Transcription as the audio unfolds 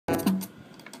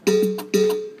Black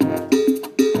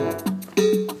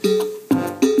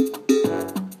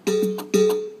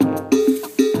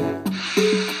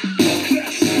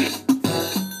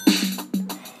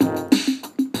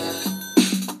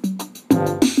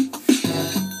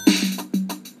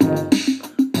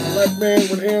Man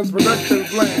with Hands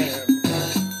Productions Land.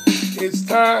 It's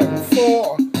time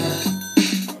for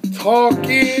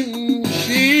Talking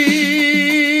Shit.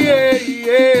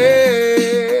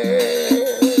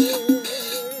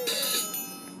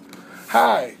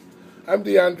 Hi, I'm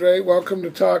DeAndre. Welcome to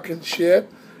Talking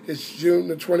Shit. It's June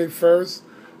the 21st,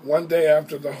 one day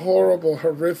after the horrible,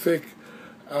 horrific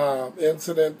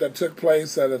incident that took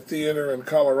place at a theater in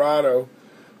Colorado,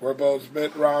 where both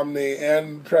Mitt Romney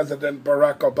and President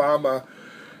Barack Obama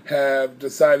have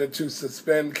decided to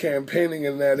suspend campaigning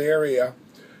in that area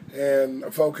and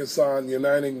focus on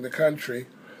uniting the country.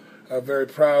 Very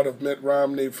proud of Mitt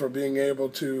Romney for being able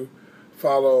to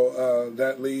follow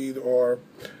that lead, or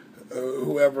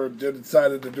whoever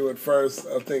decided to do it first.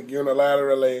 I think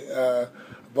unilaterally,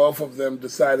 both of them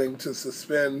deciding to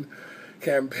suspend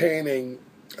campaigning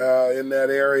in that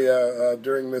area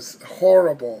during this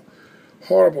horrible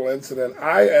incident.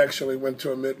 I actually went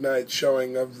to a midnight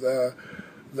showing of the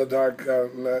Dark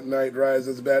Knight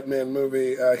Rises Batman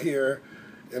movie here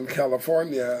in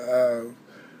California,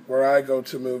 where I go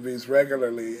to movies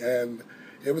regularly, and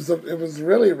it was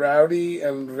really rowdy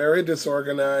and very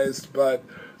disorganized, but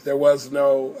there was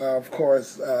no, of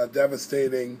course,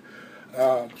 devastating,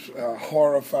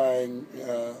 horrifying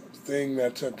thing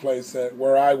that took place at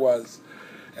where I was.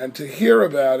 And to hear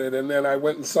about it, and then I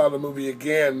went and saw the movie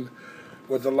again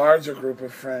with a larger group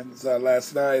of friends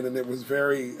last night, and it was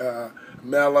very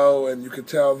mellow, and you could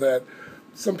tell that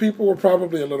some people were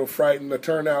probably a little frightened. The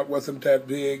turnout wasn't that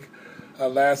big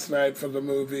last night for the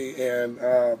movie, and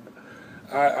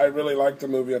I really liked the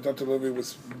movie. I thought the movie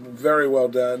was very well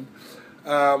done.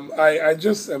 I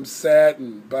just am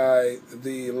saddened by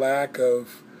the lack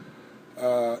of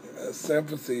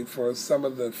sympathy for some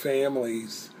of the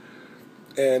families.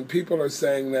 And people are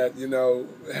saying that,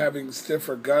 having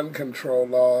stiffer gun control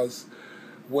laws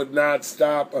would not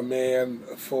stop a man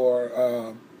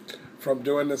from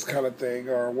doing this kind of thing,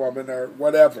 or a woman, or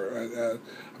whatever.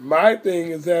 My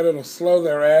thing is that it'll slow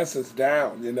their asses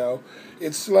down,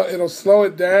 It'll slow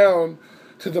it down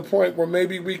to the point where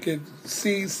maybe we could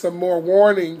see some more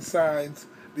warning signs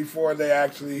before they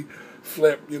actually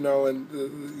flip,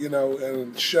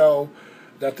 and show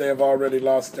that they have already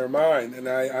lost their mind. And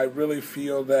I really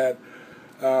feel that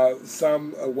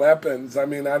some weapons, I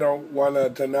don't want to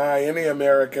deny any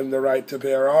American the right to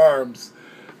bear arms,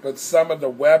 but some of the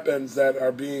weapons that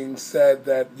are being said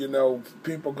that,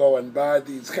 people go and buy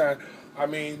these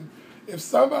if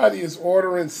somebody is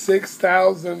ordering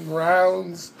 6,000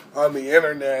 rounds on the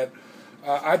internet,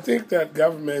 I think that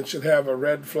government should have a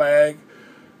red flag,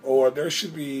 or there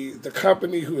should be the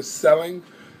company who is selling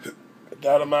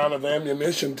that amount of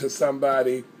ammunition to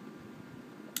somebody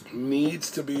needs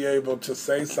to be able to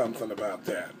say something about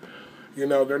that.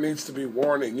 There needs to be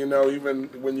warning. Even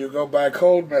when you go buy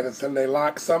cold medicine, they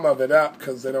lock some of it up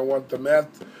because they don't want the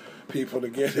meth people to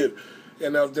get it.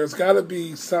 There's got to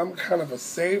be some kind of a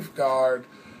safeguard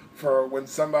for when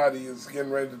somebody is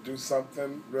getting ready to do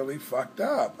something really fucked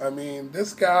up.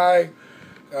 This guy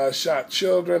shot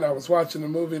children. I was watching the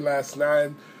movie last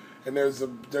night, and there's a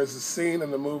scene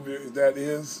in the movie that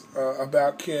is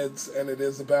about kids, and it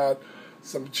is about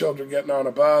some children getting on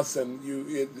a bus, and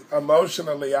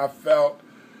emotionally I felt,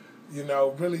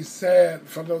 really sad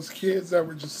for those kids that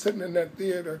were just sitting in that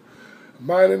theater,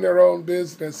 minding their own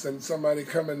business, and somebody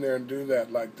come in there and do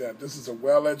that like that. This is a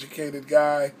well-educated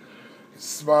guy. He's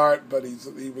smart, but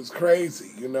he was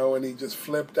crazy, and he just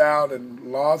flipped out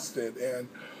and lost it, and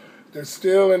they're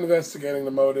still investigating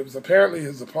the motives. Apparently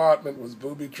his apartment was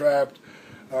booby-trapped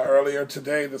earlier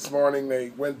today, this morning.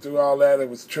 They went through all that. It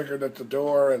was triggered at the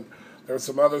door, and there was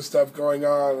some other stuff going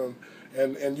on.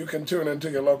 And you can tune into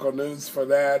your local news for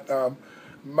that.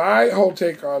 My whole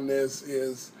take on this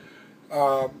is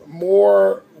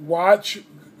more watch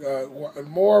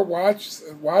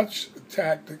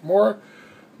tactic,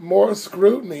 more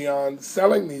scrutiny on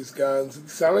selling these guns and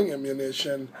selling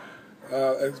ammunition,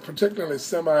 particularly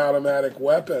semi-automatic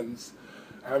weapons.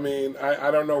 I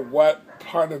don't know what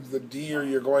part of the deer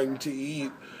you're going to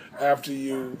eat after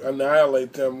you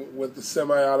annihilate them with the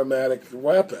semi-automatic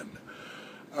weapon.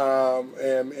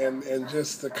 And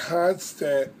just the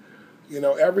constant,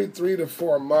 every 3 to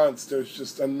 4 months there's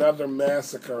just another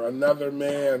massacre, another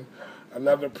man,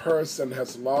 another person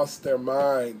has lost their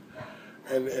mind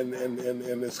and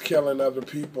is killing other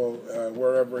people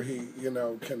wherever he,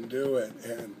 can do it.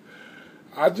 And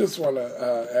I just want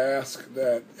to ask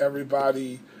that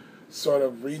everybody sort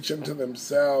of reach into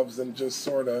themselves and just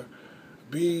sort of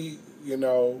be,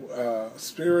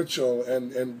 spiritual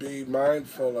and be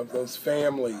mindful of those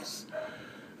families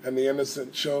and the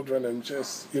innocent children, and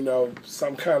just,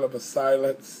 some kind of a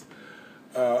silence.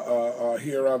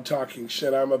 Here I'm talking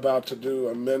shit. I'm about to do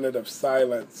a minute of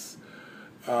silence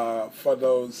for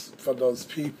those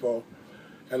people,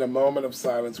 and a moment of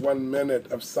silence, 1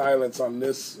 minute of silence on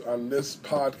this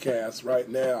podcast right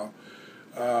now,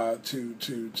 to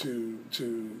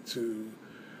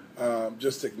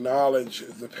just acknowledge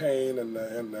the pain and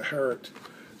the hurt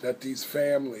that these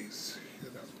families,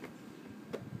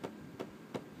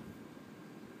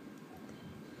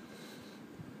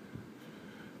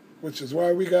 which is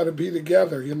why we got to be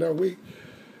together.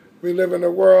 We live in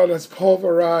a world that's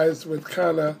pulverized with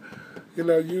kind of,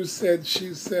 you said,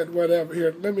 she said, whatever.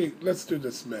 Here, let's do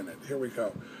this minute. Here we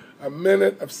go. A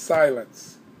minute of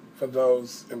silence for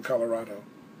those in Colorado.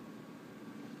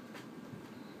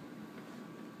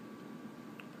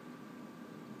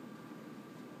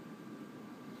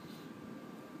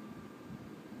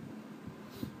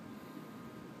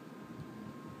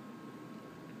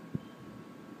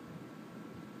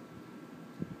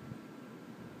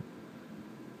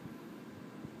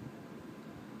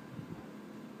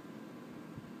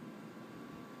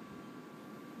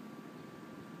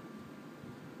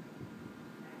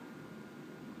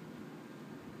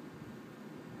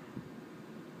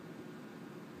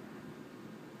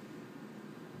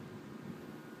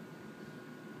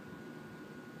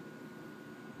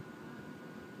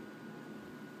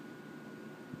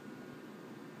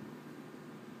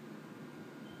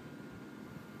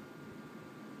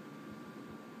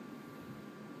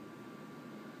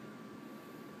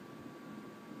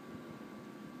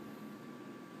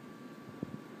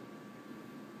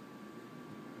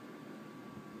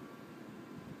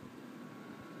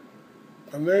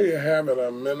 And there you have it, a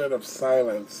minute of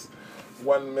silence.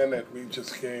 1 minute we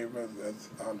just gave as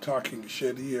I'm talking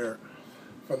shit here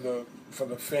for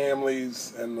the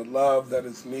families and the love that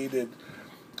is needed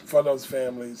for those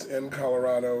families in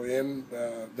Colorado in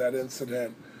that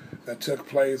incident that took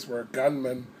place where a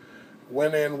gunman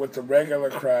went in with the regular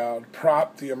crowd,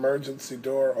 propped the emergency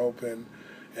door open,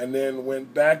 and then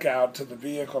went back out to the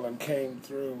vehicle and came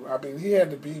through. I mean, he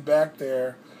had to be back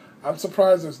there. I'm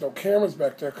surprised there's no cameras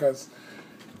back there, because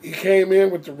he came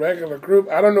in with the regular group.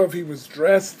 I don't know if he was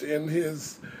dressed in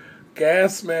his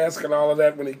gas mask and all of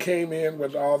that when he came in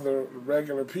with all the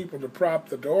regular people to prop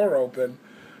the door open.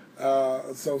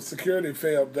 So security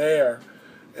failed there.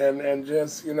 And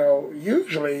just,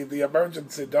 usually the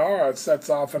emergency door sets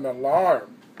off an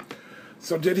alarm.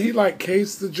 So did he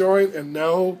case the joint and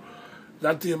know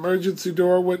that the emergency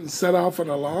door wouldn't set off an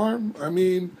alarm? I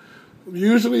mean,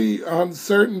 usually on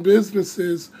certain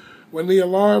businesses, when the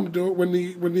when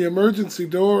the emergency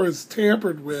door is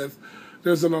tampered with,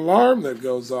 there's an alarm that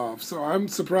goes off. So I'm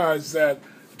surprised that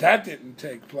didn't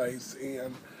take place,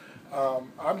 and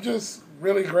I'm just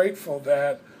really grateful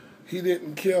that he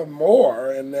didn't kill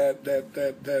more, and that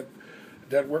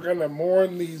we're going to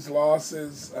mourn these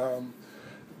losses.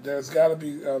 There's got to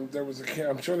be I'm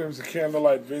sure there was a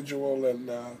candlelight vigil, and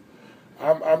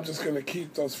I'm just going to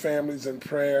keep those families in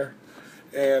prayer.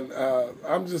 And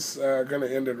I'm just going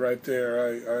to end it right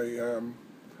there.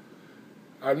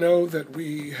 I know that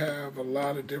we have a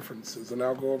lot of differences, and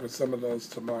I'll go over some of those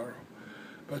tomorrow.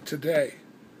 But today,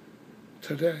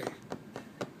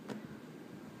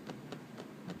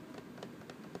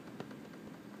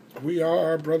 we are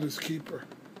our brother's keeper.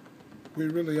 We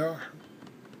really are.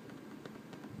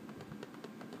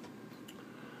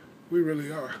 We really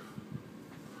are.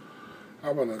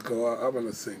 I want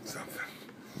to sing something.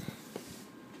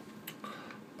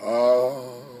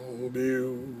 Oh,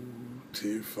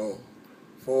 beautiful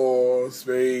for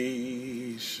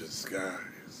spacious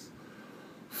skies,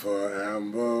 for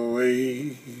amber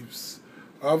waves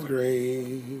of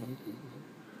green,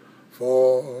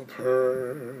 for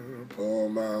purple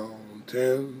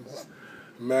mountains,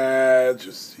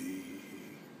 majesty,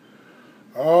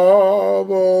 above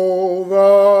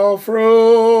the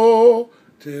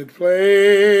fruited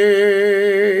plain.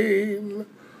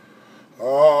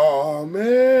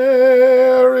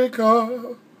 America,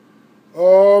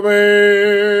 America,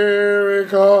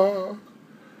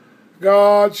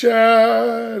 God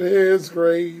shed his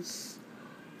grace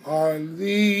on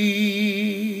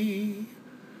thee,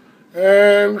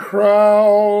 and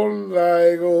crown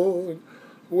thy good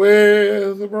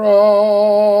with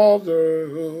brotherhood,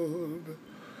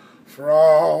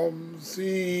 from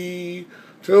sea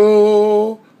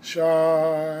to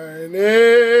shining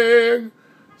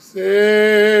sea.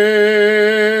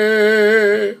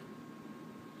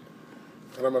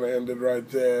 And I'm going to end it right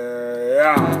there.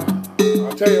 Yeah.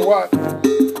 I'll tell you what,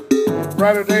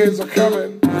 brighter days are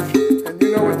coming, and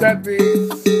you know what that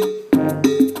means.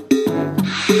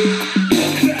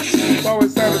 It's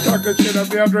always time to talk that shit. I'm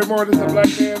DeAndre Moore, this is a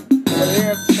Black Man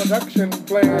Enhanced Production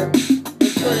Plan.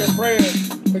 Make sure you're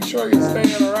praying. Make sure you're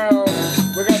staying around.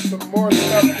 We got some more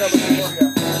stuff coming for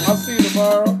you. I'll see you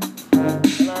tomorrow,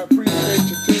 and I appreciate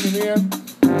you tuning in.